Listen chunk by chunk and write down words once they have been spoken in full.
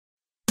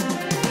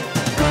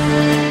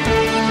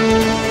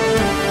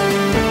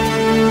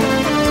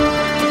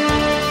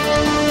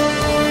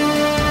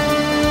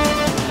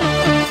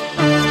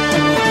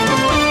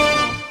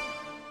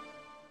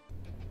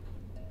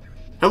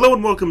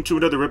and welcome to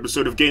another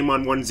episode of Game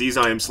on Onesies.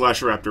 I am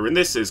Slasheraptor, and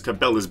this is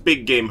Cabela's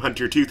Big Game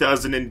Hunter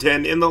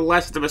 2010. In the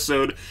last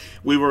episode,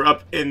 we were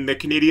up in the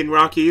Canadian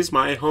Rockies,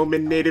 my home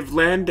and native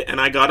land, and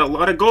I got a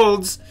lot of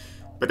golds,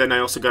 but then I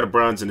also got a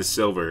bronze and a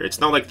silver. It's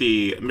not like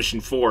the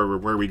Mission 4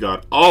 where we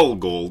got all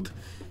gold,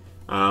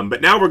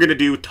 but now we're going to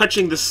do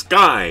Touching the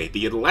Sky,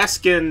 the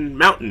Alaskan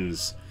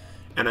Mountains,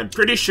 and I'm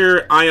pretty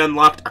sure I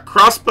unlocked a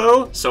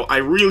crossbow, so I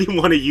really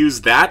want to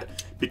use that,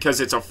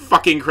 because it's a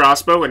fucking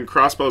crossbow, and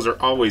crossbows are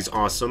always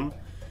awesome.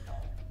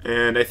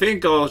 And I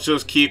think I'll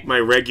just keep my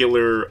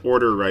regular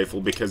order rifle,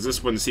 because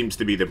this one seems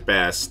to be the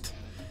best.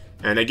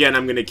 And again,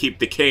 I'm going to keep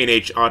the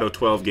K&H Auto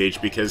 12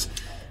 gauge, because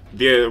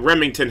the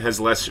Remington has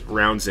less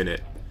rounds in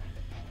it.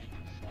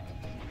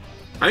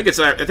 I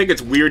think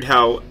it's weird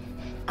how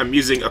I'm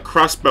using a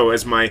crossbow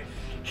as my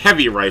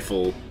heavy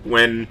rifle,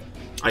 when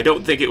I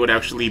don't think it would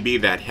actually be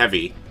that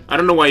heavy. I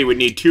don't know why you would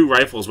need two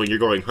rifles when you're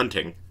going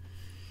hunting.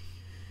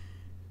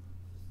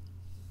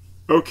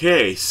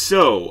 Okay,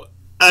 so,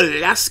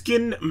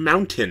 Alaskan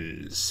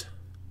Mountains.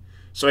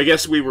 So I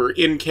guess we were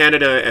in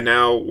Canada, and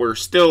now we're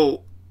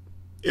still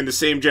in the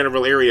same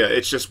general area.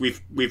 It's just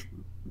we've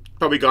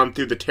probably gone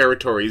through the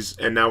territories,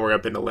 and now we're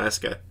up in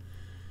Alaska.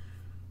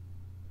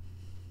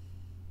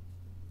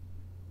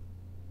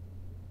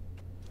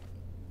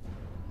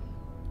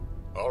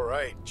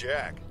 Alright,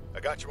 Jack.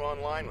 I got you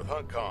online with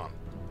HuntCom.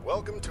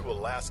 Welcome to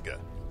Alaska.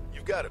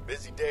 You've got a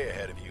busy day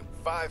ahead of you.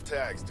 5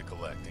 tags to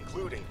collect,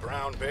 including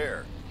brown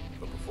bear.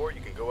 But before you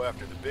can go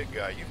after the big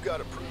guy, you've got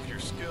to prove your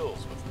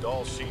skills with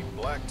doll sheep,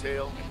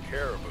 blacktail, and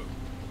caribou.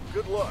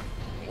 Good luck,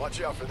 and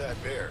watch out for that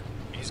bear.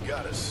 He's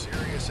got a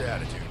serious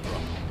attitude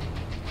problem.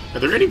 Are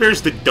there any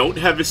bears that don't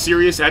have a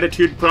serious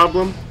attitude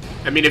problem?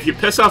 I mean, if you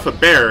piss off a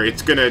bear,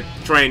 it's gonna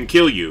try and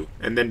kill you,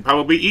 and then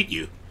probably eat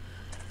you.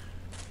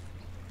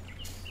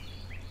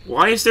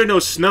 Why is there no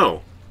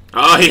snow?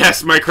 Ah,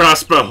 yes, my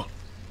crossbow!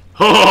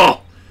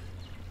 Oh!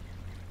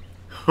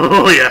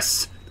 Oh,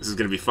 yes! This is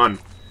gonna be fun.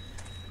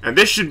 And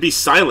this should be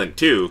silent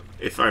too,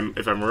 if I'm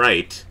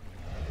right.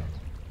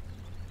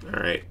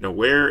 Alright, now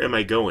where am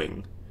I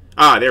going?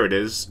 Ah, there it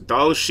is.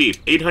 Doll sheep.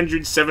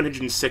 800,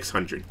 700, and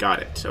 600.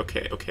 Got it.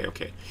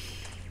 Okay.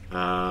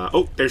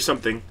 Oh, there's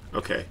something.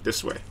 Okay,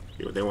 this way.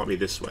 They want me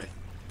this way.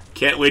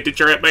 Can't wait to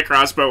try out my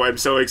crossbow. I'm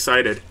so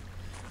excited.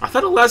 I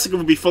thought Alaska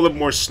would be full of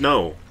more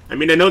snow. I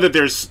mean, I know that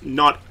there's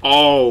not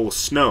all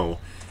snow.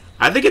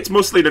 I think it's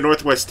mostly the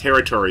Northwest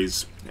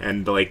Territories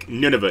and, like,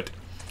 Nunavut,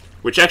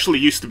 which actually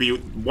used to be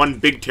one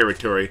big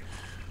territory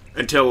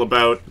until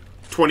about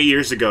 20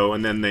 years ago,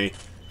 and then they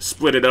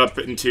split it up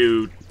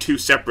into 2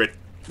 separate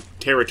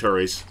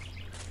territories.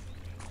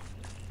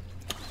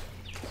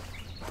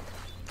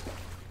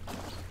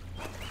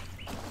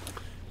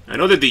 I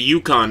know that the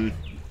Yukon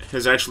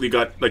has actually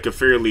got, like, a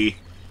fairly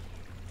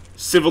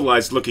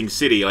civilized-looking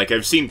city. Like,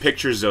 I've seen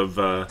pictures of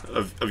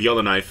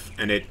Yellowknife,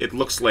 and it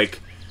looks like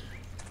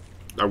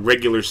a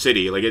regular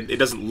city. Like, it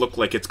doesn't look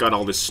like it's got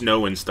all this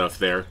snow and stuff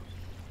there.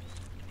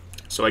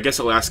 So I guess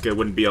Alaska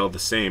wouldn't be all the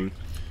same.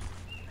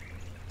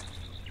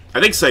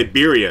 I think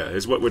Siberia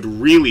is what would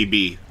really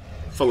be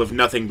full of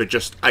nothing but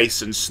just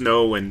ice and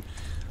snow and,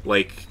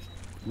 like,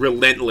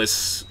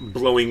 relentless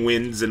blowing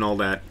winds and all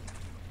that.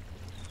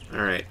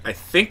 Alright, I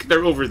think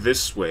they're over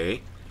this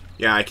way.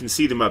 Yeah, I can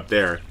see them up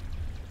there.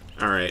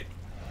 Alright,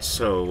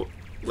 so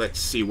let's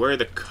see. Where are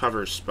the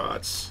cover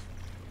spots?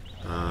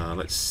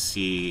 Let's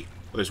see.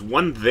 Well, there's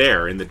one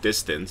there in the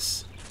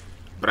distance,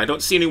 but I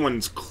don't see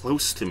anyone's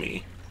close to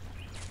me.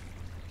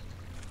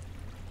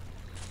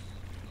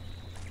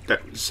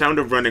 That sound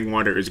of running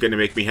water is going to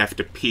make me have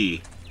to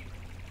pee.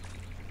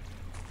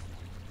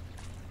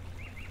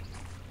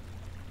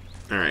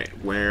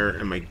 Alright, where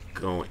am I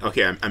going?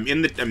 Okay,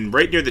 I'm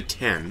right near the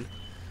 10.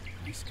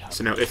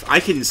 So now, if I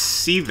can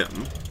see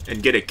them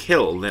and get a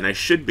kill, then I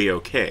should be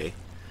okay.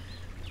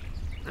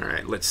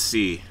 Alright, let's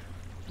see.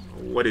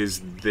 What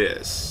is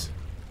this?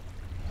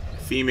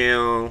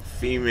 Female,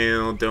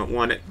 don't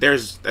want it.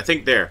 I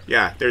think there.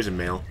 Yeah, there's a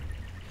male.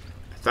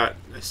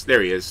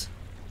 There he is.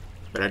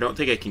 But I don't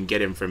think I can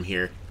get him from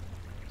here.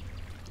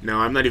 No,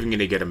 I'm not even going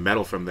to get a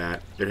medal from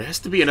that. There has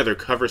to be another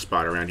cover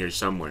spot around here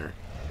somewhere.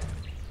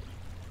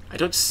 I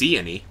don't see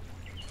any.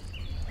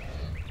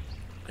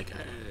 Like,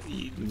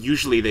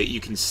 usually you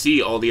can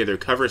see all the other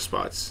cover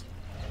spots.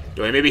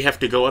 Do I maybe have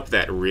to go up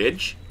that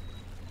ridge?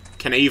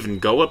 Can I even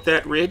go up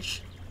that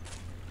ridge?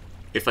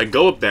 If I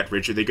go up that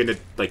ridge, are they going to,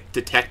 like,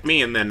 detect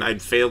me and then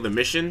I'd fail the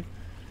mission?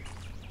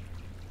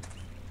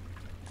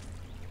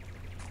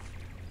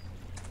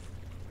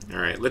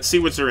 Alright, let's see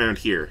what's around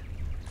here.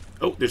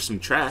 Oh, there's some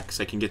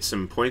tracks. I can get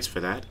some points for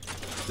that.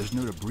 There's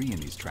no debris in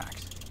these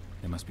tracks.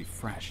 They must be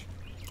fresh.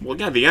 Well,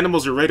 yeah, the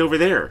animals are right over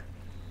there.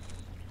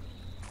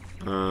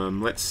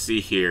 Let's see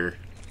here.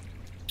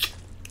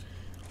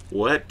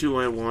 What do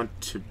I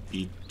want to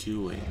be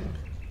doing?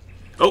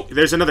 Oh,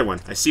 there's another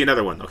one. I see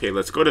another one. Okay,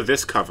 let's go to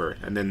this cover,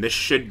 and then this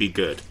should be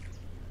good.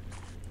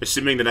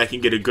 Assuming that I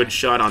can get a good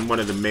shot on one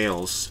of the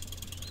males.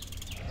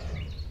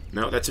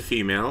 No, that's a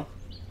female.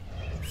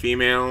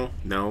 Female,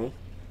 no.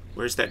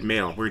 Where's that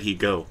male? Where'd he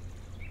go?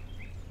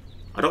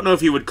 I don't know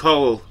if you would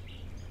call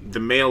the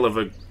male of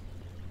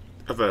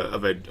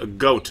a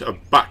goat a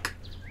buck.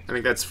 I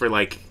think that's for,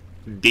 like,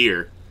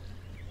 deer.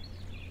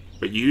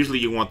 But usually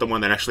you want the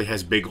one that actually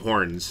has big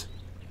horns.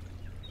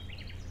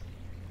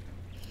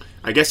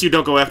 I guess you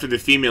don't go after the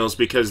females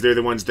because they're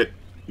the ones that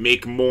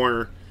make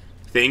more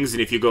things,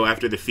 and if you go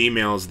after the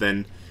females,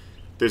 then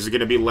there's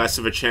going to be less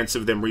of a chance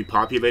of them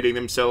repopulating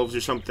themselves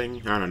or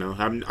something. I don't know.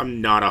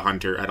 I'm not a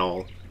hunter at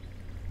all.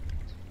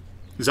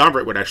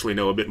 Zombret would actually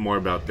know a bit more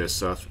about this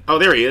stuff. Oh,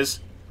 there he is.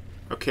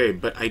 Okay,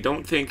 but I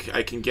don't think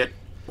I can get...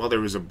 Well, there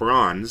was a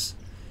bronze.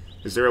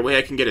 Is there a way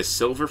I can get a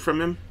silver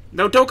from him?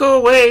 No, don't go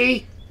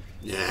away!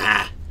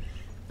 Nah.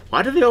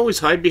 Why do they always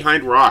hide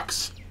behind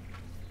rocks?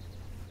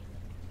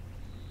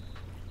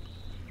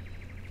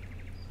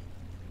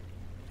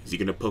 Is he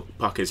gonna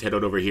poke his head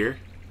out over here?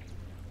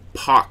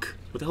 Pock.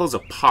 What the hell is a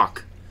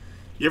pock?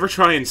 You ever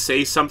try and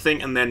say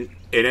something and then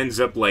it ends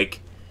up,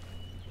 like,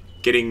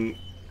 getting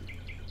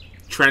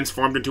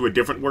transformed into a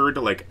different word?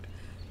 Like,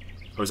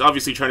 I was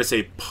obviously trying to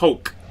say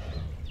poke,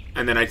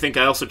 and then I think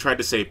I also tried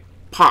to say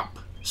pop,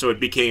 so it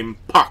became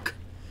pock.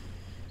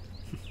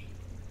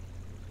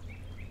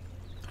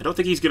 I don't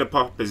think he's gonna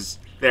pop his...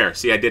 There,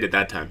 see, I did it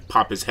that time.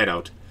 Pop his head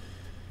out.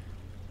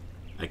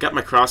 I got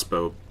my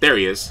crossbow. There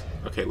he is.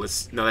 Okay,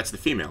 let's... No, that's the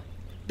female.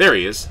 There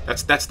he is.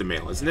 That's the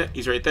male, isn't it?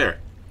 He's right there.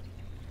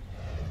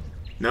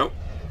 Nope.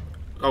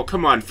 Oh,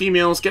 come on,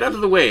 females, get out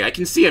of the way. I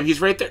can see him. He's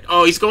right there.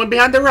 Oh, he's going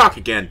behind the rock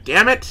again.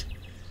 Damn it.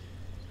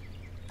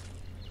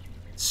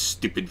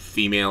 Stupid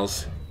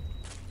females.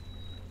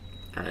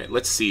 Alright,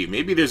 let's see.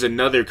 Maybe there's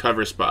another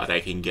cover spot I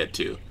can get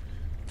to.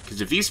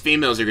 Because if these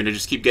females are going to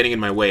just keep getting in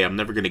my way, I'm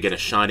never going to get a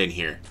shot in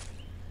here.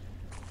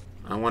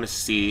 I want to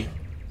see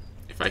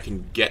if I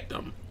can get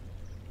them.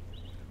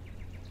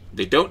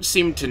 They don't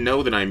seem to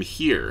know that I'm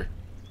here.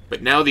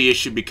 But now the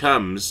issue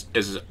becomes,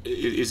 is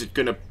it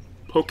going to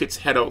poke its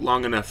head out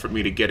long enough for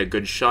me to get a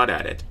good shot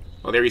at it?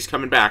 Oh, there he's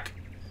coming back.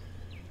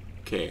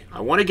 Okay,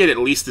 I want to get at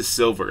least the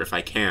silver if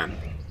I can.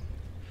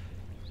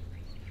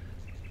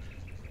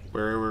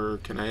 Where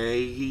can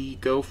I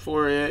go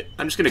for it?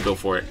 I'm just going to go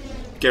for it.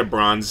 Get a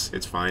bronze.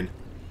 It's fine.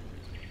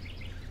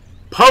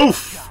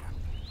 Poof!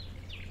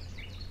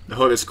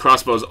 Oh, this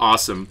crossbow is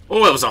awesome.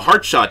 Oh, it was a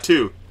heart shot,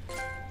 too.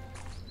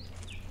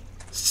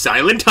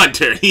 Silent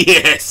Hunter.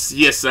 Yes,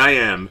 yes I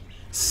am.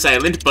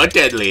 Silent but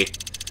deadly.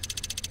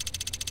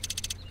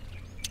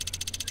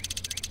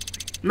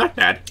 Not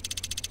bad.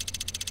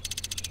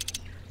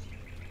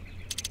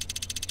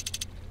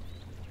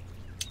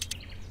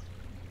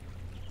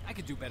 I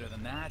could do better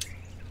than that.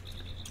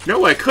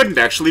 No, I couldn't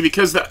actually,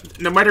 because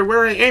no matter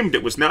where I aimed,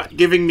 it was not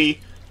giving me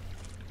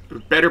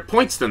better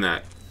points than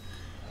that.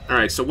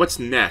 Alright, so what's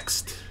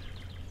next?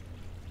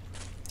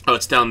 Oh,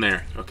 it's down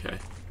there. Okay.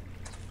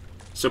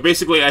 So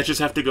basically, I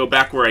just have to go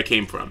back where I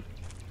came from.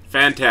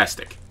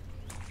 Fantastic.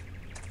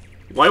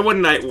 Why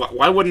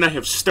wouldn't I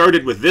have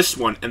started with this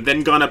one and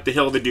then gone up the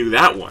hill to do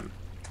that one?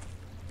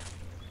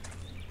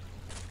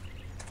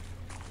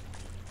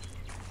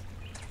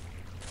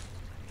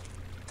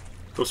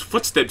 Those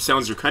footstep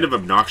sounds are kind of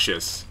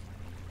obnoxious.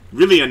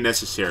 Really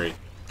unnecessary.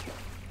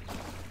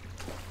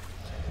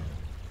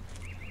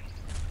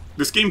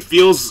 This game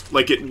feels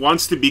like it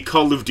wants to be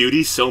Call of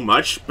Duty so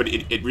much, but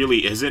it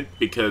really isn't,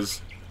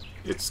 because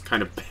it's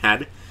kind of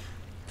bad.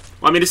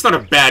 Well, I mean, it's not a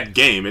bad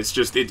game. It's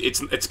just it's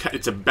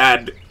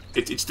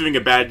doing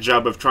a bad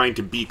job of trying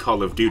to be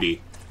Call of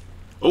Duty.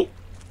 Oh,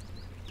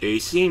 they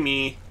see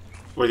me,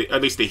 or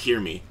at least they hear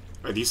me.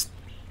 Are these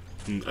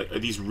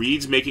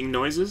reeds making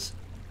noises?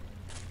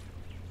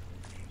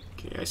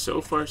 Okay, so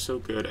far so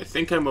good. I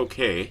think I'm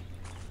okay.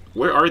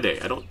 Where are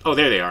they? I don't... Oh,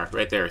 there they are.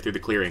 Right there, through the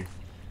clearing.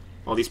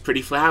 All these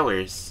pretty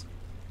flowers.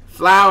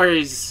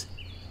 Flowers!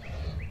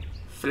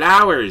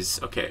 Flowers!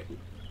 Okay.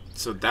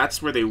 So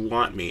that's where they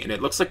want me. And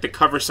it looks like the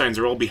cover signs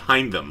are all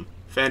behind them.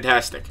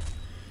 Fantastic.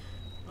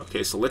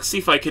 Okay, so let's see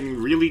if I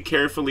can really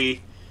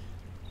carefully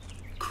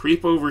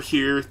creep over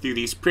here through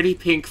these pretty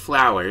pink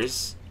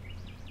flowers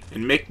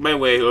and make my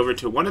way over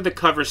to one of the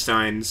cover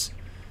signs...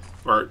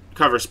 or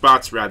cover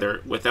spots,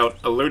 rather, without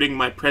alerting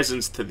my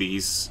presence to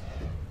these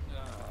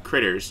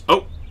critters.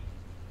 Oh!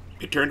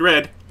 It turned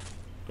red.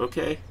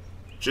 Okay.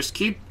 Just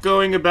keep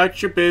going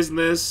about your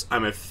business.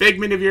 I'm a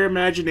figment of your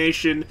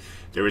imagination.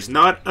 There is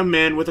not a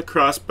man with a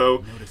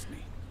crossbow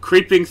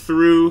creeping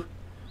through.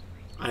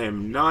 I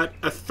am not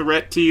a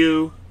threat to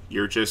you.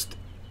 You're just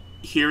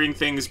hearing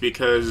things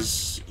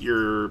because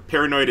you're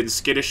paranoid and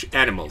skittish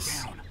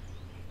animals.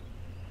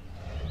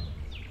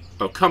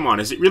 Oh, come on.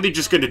 Is it really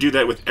just going to do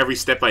that with every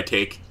step I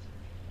take?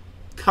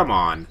 Come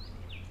on.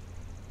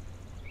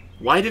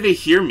 Why do they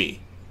hear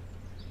me?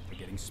 They're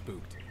getting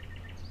spooked.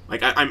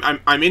 Like,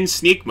 I'm in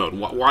sneak mode.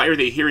 Why are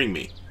they hearing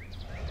me?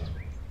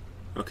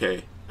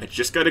 Okay. I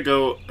just got to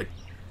go a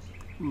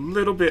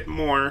little bit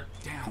more.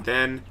 Down.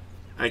 Then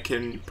I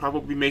can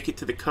probably make it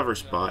to the cover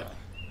spot.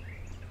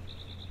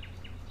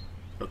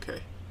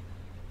 Okay.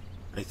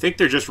 I think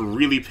they're just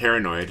really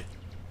paranoid.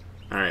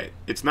 Alright,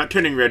 it's not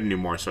turning red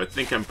anymore, so I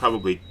think I'm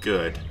probably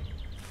good.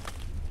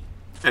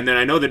 And then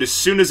I know that as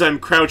soon as I'm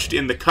crouched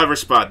in the cover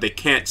spot, they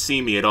can't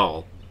see me at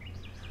all.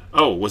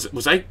 Oh,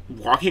 was I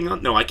walking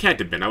on? No, I can't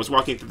have been. I was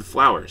walking through the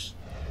flowers.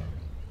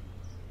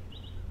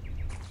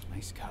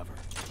 Nice cover.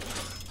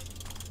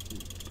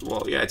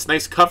 Well, yeah, it's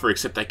nice cover,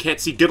 except I can't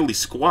see diddly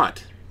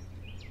squat.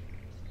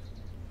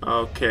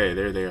 Okay,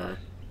 there they are.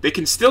 They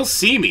can still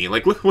see me.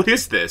 Like, look, what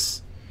is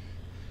this?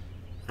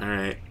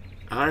 Alright.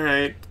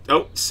 Alright.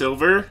 Oh,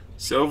 silver.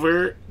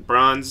 Silver.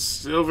 Bronze.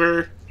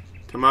 Silver.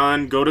 Come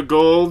on, go to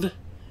gold.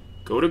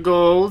 Go to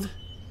gold.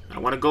 I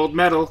want a gold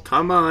medal.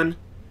 Come on.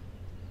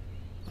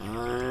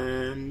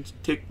 And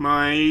take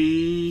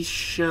my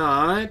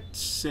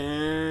shots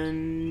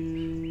and...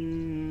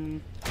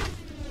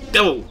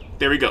 Oh,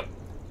 there we go.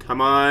 Come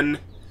on.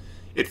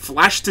 It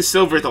flashed to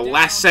silver at the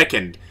last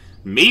second.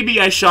 Maybe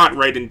I shot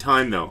right in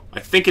time, though. I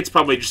think it's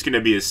probably just going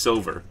to be a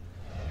silver.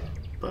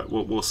 But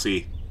we'll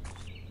see.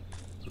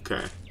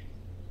 Okay.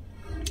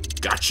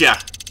 Gotcha!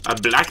 A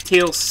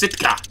blacktail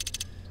sitka.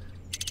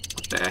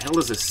 What the hell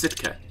is a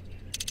sitka?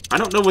 I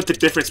don't know what the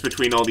difference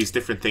between all these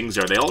different things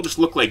are. They all just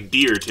look like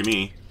deer to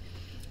me.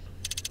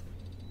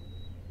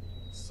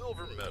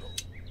 Silver medal.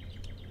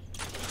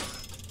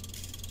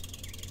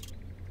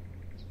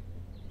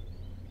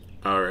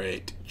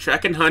 Alright.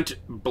 Track and hunt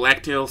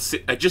blacktail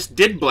I just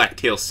did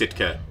blacktail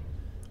sitka.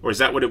 Or is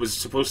that what it was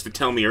supposed to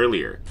tell me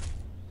earlier?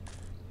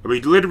 Are we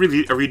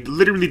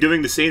literally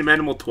doing the same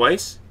animal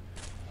twice?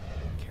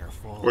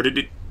 Careful. Or did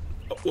it...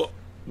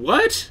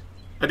 What?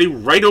 Are they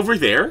right over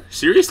there?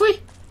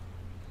 Seriously?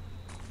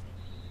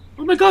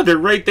 Oh my god, they're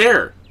right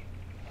there.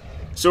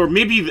 So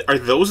maybe are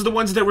those the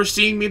ones that were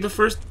seeing me the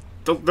first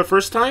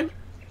time?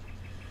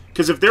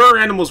 Because if there are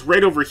animals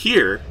right over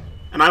here,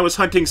 and I was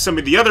hunting some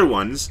of the other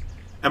ones,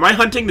 am I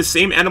hunting the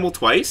same animal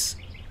twice?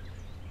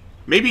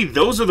 Maybe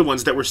those are the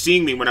ones that were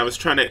seeing me when I was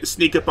trying to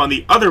sneak up on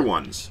the other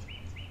ones.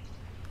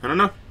 I don't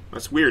know.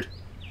 That's weird.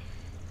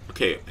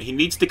 Okay, he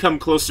needs to come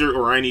closer,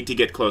 or I need to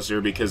get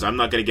closer, because I'm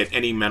not going to get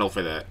any medal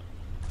for that.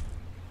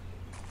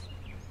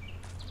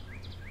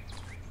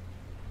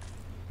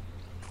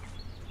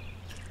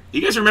 You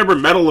guys remember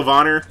Medal of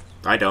Honor?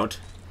 I don't.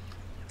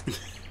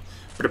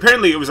 But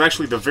apparently it was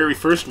actually the very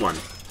first one.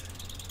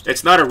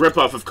 It's not a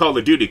ripoff of Call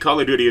of Duty. Call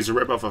of Duty is a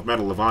ripoff of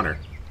Medal of Honor.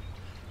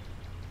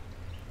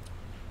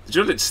 Did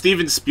you know that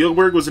Steven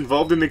Spielberg was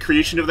involved in the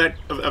creation of that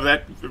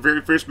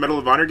very first Medal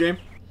of Honor game?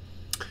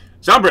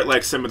 Zombret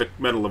likes some of the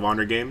Medal of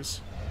Honor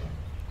games.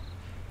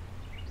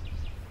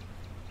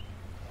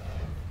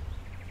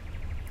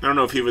 I don't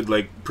know if he would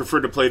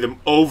prefer to play them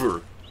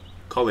over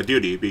Call of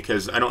Duty,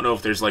 because I don't know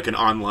if there's an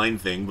online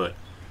thing, but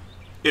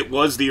it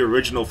was the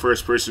original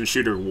first-person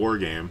shooter war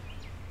game.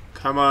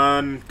 Come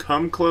on,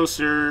 come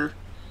closer.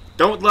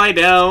 Don't lie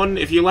down.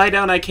 If you lie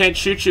down, I can't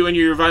shoot you in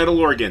your vital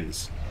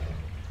organs.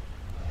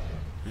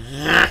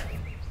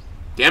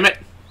 Damn it.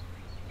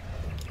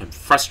 I'm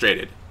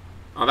frustrated.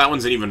 Oh, that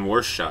one's an even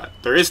worse shot.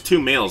 There is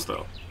 2 males,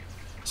 though.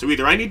 So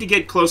either I need to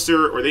get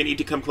closer, or they need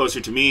to come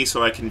closer to me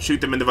so I can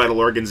shoot them in the vital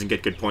organs and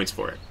get good points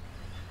for it.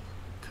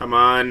 Come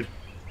on.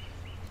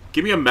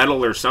 Give me a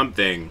medal or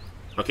something.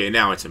 Okay,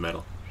 now it's a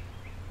medal.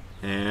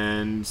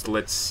 And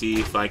let's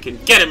see if I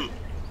can get him.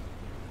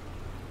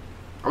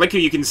 I like how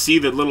you can see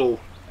the little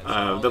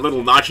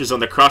notches on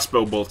the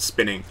crossbow bolt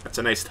spinning. That's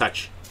a nice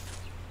touch.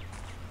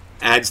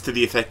 Adds to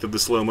the effect of the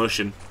slow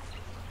motion.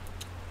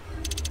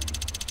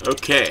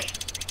 Okay.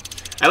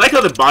 I like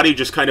how the body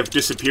just kind of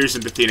disappears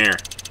into thin air.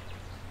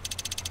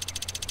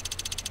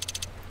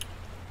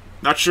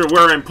 Not sure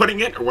where I'm putting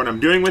it, or what I'm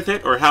doing with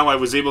it, or how I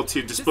was able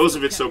to dispose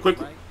of it so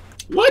quickly.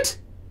 What?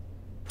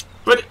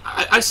 But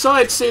I saw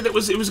it say that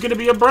it was going to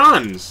be a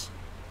bronze.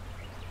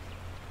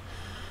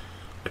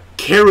 A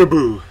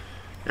caribou.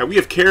 Now we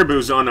have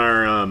caribous on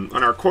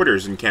our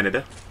quarters in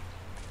Canada.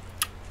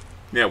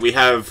 Yeah, we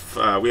have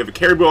a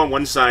caribou on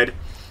one side,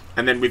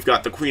 and then we've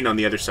got the queen on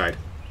the other side.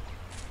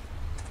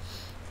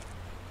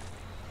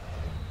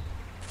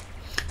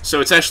 So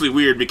it's actually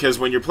weird, because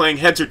when you're playing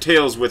heads or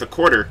tails with a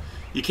quarter,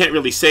 you can't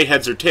really say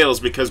heads or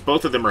tails because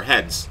both of them are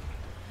heads.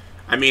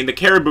 I mean, the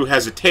caribou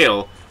has a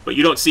tail, but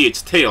you don't see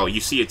its tail, you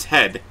see its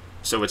head.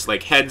 So it's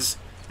like heads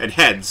and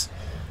heads,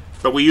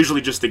 but we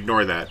usually just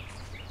ignore that.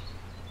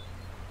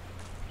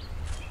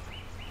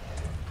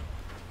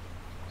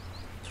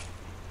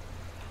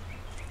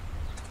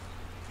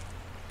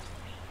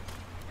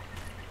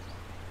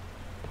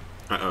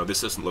 Uh-oh,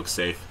 this doesn't look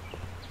safe.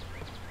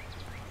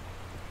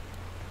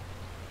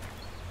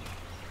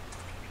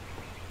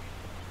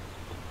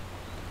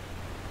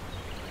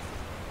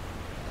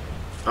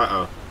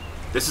 Uh-oh.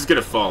 This is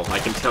gonna fall, I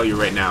can tell you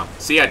right now.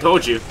 See, I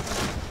told you.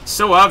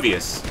 So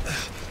obvious.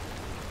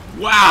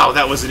 Wow,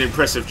 that was an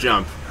impressive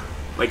jump.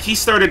 Like, he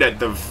started at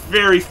the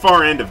very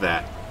far end of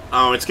that.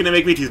 Oh, it's gonna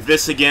make me do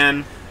this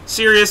again?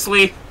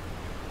 Seriously?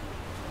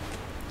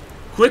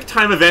 Quick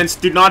time events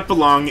do not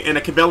belong in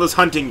a Cabela's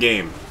hunting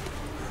game.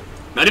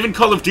 Not even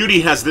Call of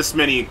Duty has this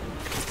many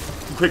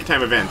quick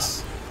time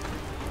events.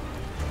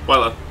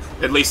 Well,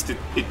 at least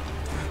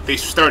they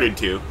started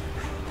to.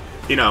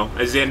 You know,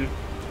 as in,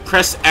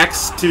 press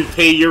X to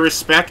pay your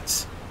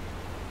respects.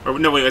 Or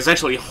no, wait, it was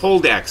actually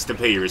hold X to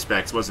pay your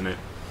respects, wasn't it?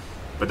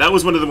 But that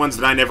was one of the ones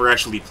that I never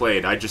actually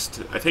played. I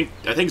think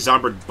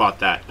Zombird bought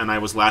that, and I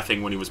was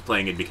laughing when he was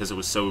playing it because it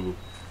was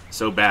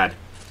so bad.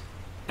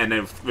 And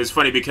it was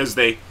funny because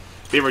they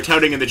were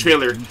touting in the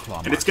trailer,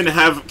 and it's gonna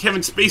have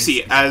Kevin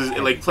Spacey as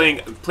like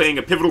playing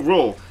a pivotal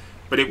role,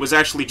 but it was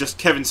actually just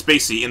Kevin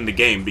Spacey in the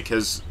game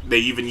because they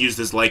even used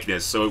his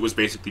likeness, so it was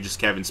basically just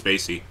Kevin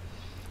Spacey.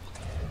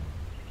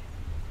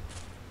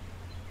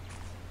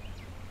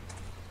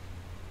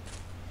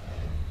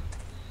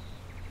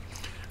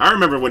 I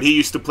remember when he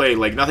used to play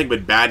like nothing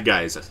but bad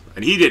guys,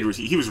 and he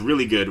was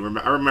really good.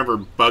 I remember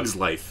Bug's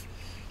Life.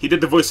 He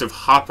did the voice of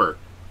Hopper,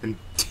 and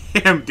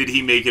damn did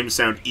he make him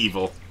sound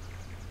evil.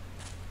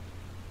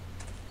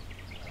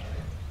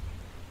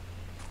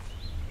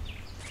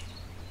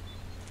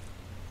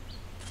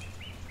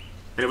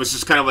 And it was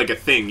just kind of like a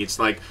thing. It's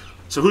like,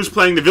 so who's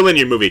playing the villain in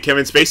your movie?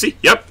 Kevin Spacey?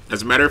 Yep,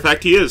 as a matter of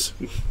fact, he is.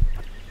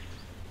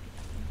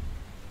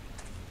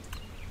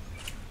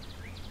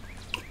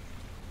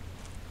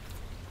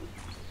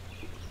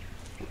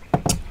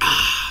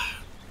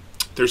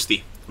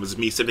 Thirsty. It was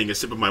me sipping a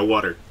sip of my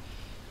water.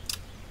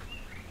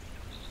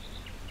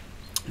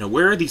 Now,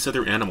 where are these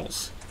other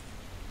animals?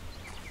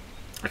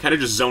 I kind of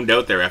just zoned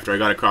out there after I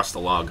got across the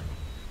log.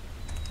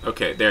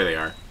 Okay, there they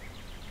are.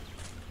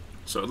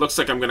 So it looks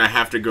like I'm going to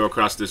have to go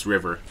across this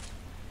river.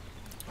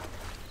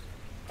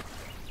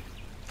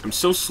 I'm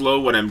so slow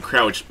when I'm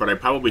crouched, but I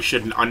probably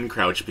shouldn't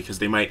uncrouch because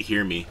they might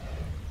hear me.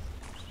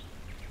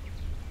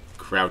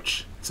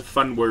 Crouch. It's a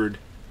fun word.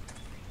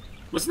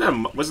 Wasn't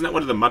that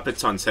one of the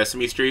Muppets on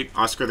Sesame Street?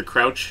 Oscar the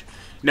Crouch?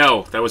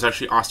 No, that was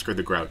actually Oscar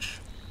the Grouch.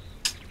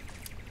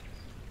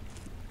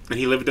 And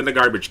he lived in a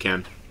garbage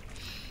can.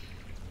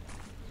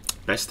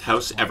 Best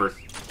house ever.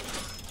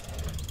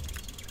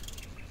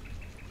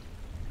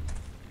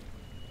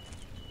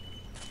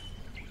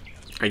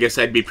 I guess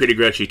I'd be pretty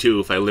grouchy too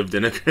if I lived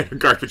in a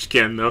garbage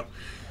can, though.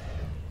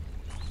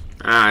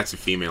 Ah, it's a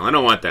female. I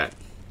don't want that.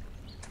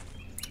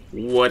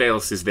 What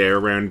else is there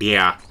around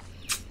here?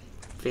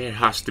 There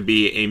has to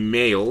be a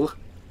male.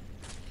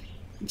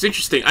 It's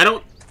interesting. I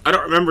don't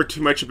remember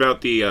too much about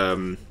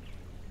the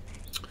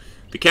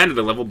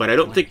Canada level, but I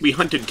don't think we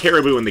hunted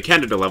caribou in the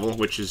Canada level,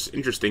 which is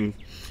interesting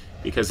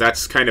because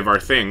that's kind of our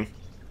thing.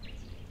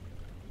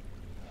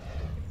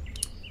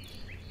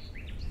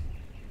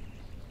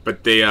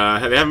 But they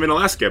haven't been in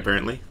Alaska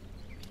apparently.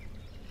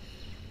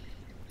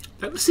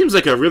 That seems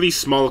like a really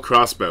small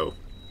crossbow.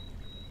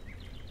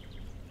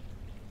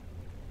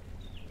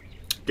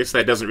 Guess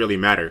that doesn't really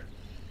matter.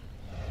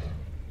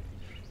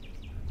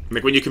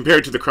 Like, when you compare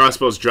it to the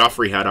crossbows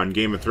Joffrey had on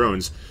Game of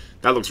Thrones,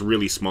 that looks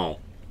really small.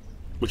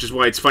 Which is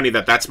why it's funny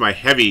that that's my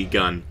heavy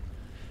gun.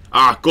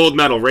 Ah, gold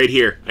medal right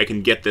here. I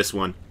can get this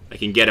one. I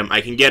can get him.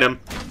 I can get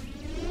him.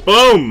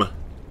 Boom!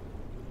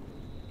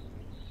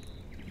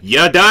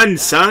 Ya done,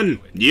 son!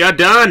 Ya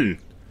done!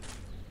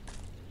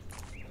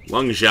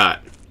 Lung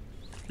shot.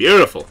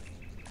 Beautiful.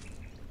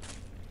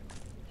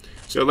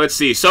 So let's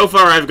see. So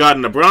far I've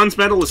gotten a bronze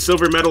medal, a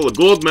silver medal, a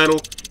gold medal,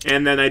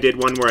 and then I did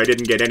one where I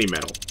didn't get any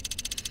medal.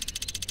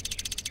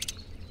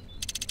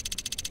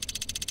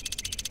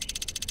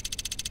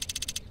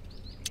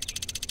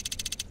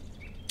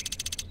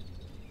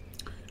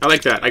 I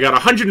like that. I got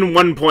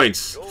 101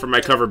 points for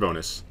my cover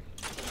bonus.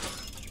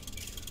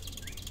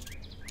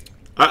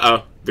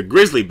 Uh-oh. The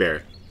grizzly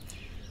bear.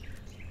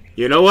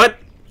 You know what?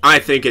 I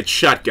think it's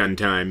shotgun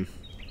time.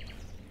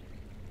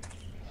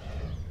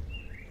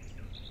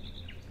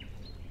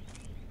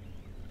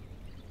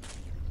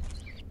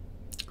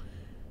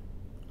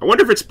 I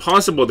wonder if it's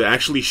possible to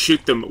actually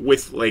shoot them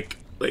with, like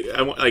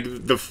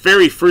the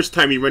very first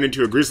time you run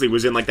into a grizzly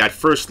was in, like, that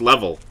first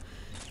level.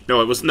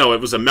 No, it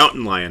was a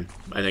mountain lion,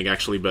 I think,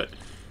 actually, but...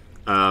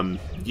 I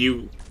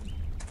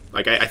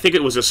think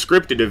it was a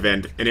scripted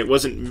event, and it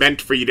wasn't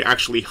meant for you to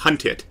actually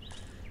hunt it.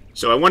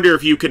 So I wonder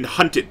if you can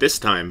hunt it this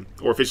time,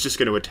 or if it's just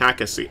going to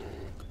attack us.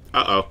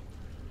 Uh-oh.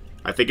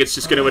 I think it's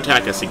just going to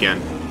attack us again.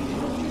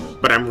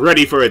 But I'm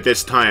ready for it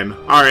this time.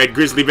 Alright,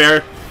 grizzly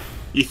bear.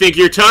 You think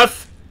you're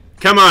tough?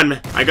 Come on,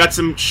 I got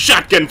some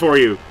shotgun for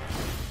you.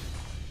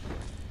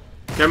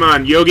 Come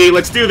on, Yogi,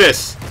 let's do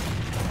this.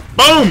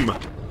 Boom!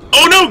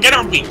 Oh no, get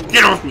off me!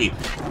 Get off me!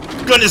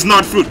 Gun is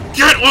not food.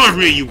 Get off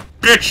me, you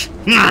bitch!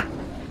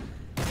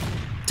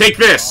 Take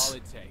this.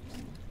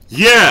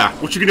 Yeah,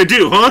 what you gonna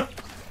do, huh?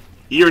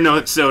 You're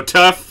not so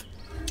tough.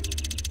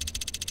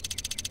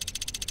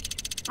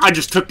 I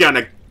just took down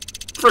a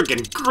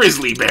freaking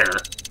grizzly bear.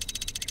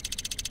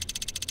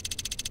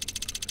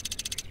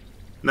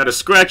 Not a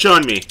scratch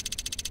on me.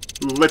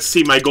 Ooh, let's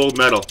see my gold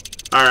medal.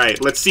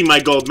 Alright, let's see my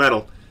gold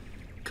medal.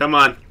 Come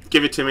on,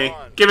 give it to me.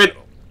 Give it.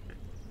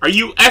 Are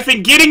you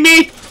effing kidding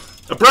me?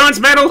 A bronze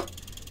medal?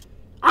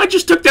 I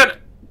just took down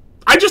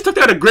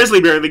a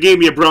grizzly bear that gave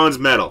me a bronze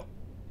medal.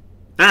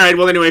 Alright,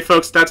 well anyway,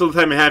 folks, that's all the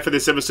time I have for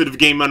this episode of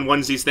Game on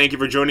Onesies. Thank you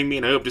for joining me,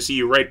 and I hope to see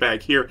you right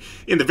back here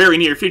in the very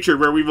near future,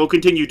 where we will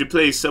continue to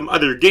play some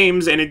other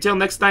games. And until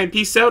next time,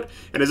 peace out,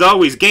 and as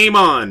always, game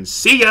on.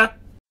 See ya!